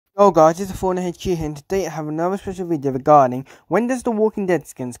Hello guys, it's Fortnite HQ here, and today I have another special video regarding when does the Walking Dead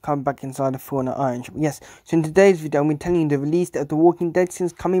skins come back inside the Fortnite Iron Shop. Yes, so in today's video I'm going to be telling you the release date of the Walking Dead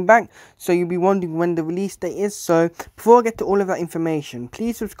skins coming back, so you'll be wondering when the release date is. So before I get to all of that information,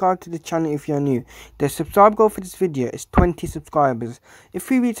 please subscribe to the channel if you're new. The subscribe goal for this video is 20 subscribers. If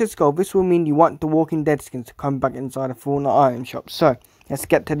we reach this goal, this will mean you want the Walking Dead skins to come back inside the Fortnite Iron Shop. So let's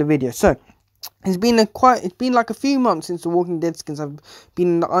get to the video. So it's been like a few months since the Walking Dead skins have been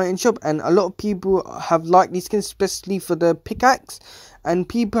in the iron shop, and a lot of people have liked these skins, especially for the pickaxe, and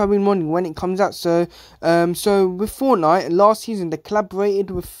people have been wondering when it comes out. So with Fortnite last season, they collaborated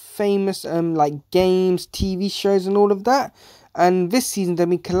with famous like games, TV shows and all of that, and this season they've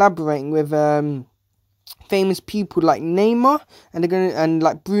been collaborating with famous people like Neymar, and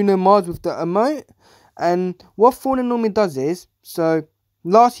like Bruno Mars with the emote. And what Fortnite normally does is, so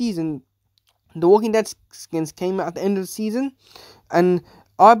last season the Walking Dead skins came out at the end of the season, and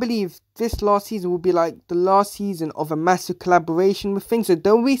I believe this last season will be like the last season of a massive collaboration with things. So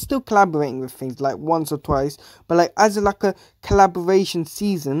they'll be still collaborating with things like once or twice, but like as a collaboration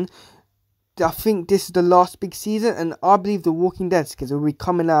season, I think this is the last big season, and I believe the Walking Dead skins will be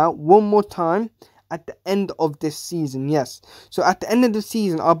coming out one more time at the end of this season. Yes, so at the end of the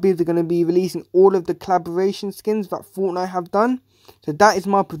season, I believe they're going to be releasing all of the collaboration skins that Fortnite have done. So that is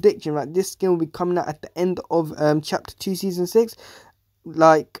my prediction, right? This skin will be coming out at the end of chapter 2 season 6.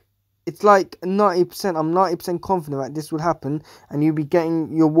 Like, it's like 90%, I'm 90% confident that this will happen, and you'll be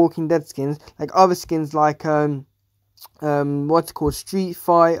getting your Walking Dead skins, like other skins like what's it called, Street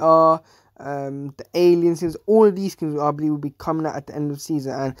Fighter, the Alien skins. All of these skins I believe will be coming out at the end of the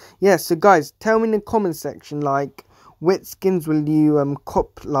season. And yeah, so guys, tell me in the comment section, like, which skins will you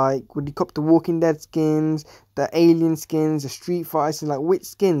cop? Like, would you cop the Walking Dead skins, the Alien skins, the Street Fighter skins? Like, which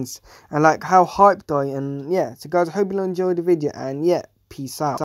skins, and like how hyped are you? And yeah, so guys, I hope you enjoyed the video, and yeah, peace out.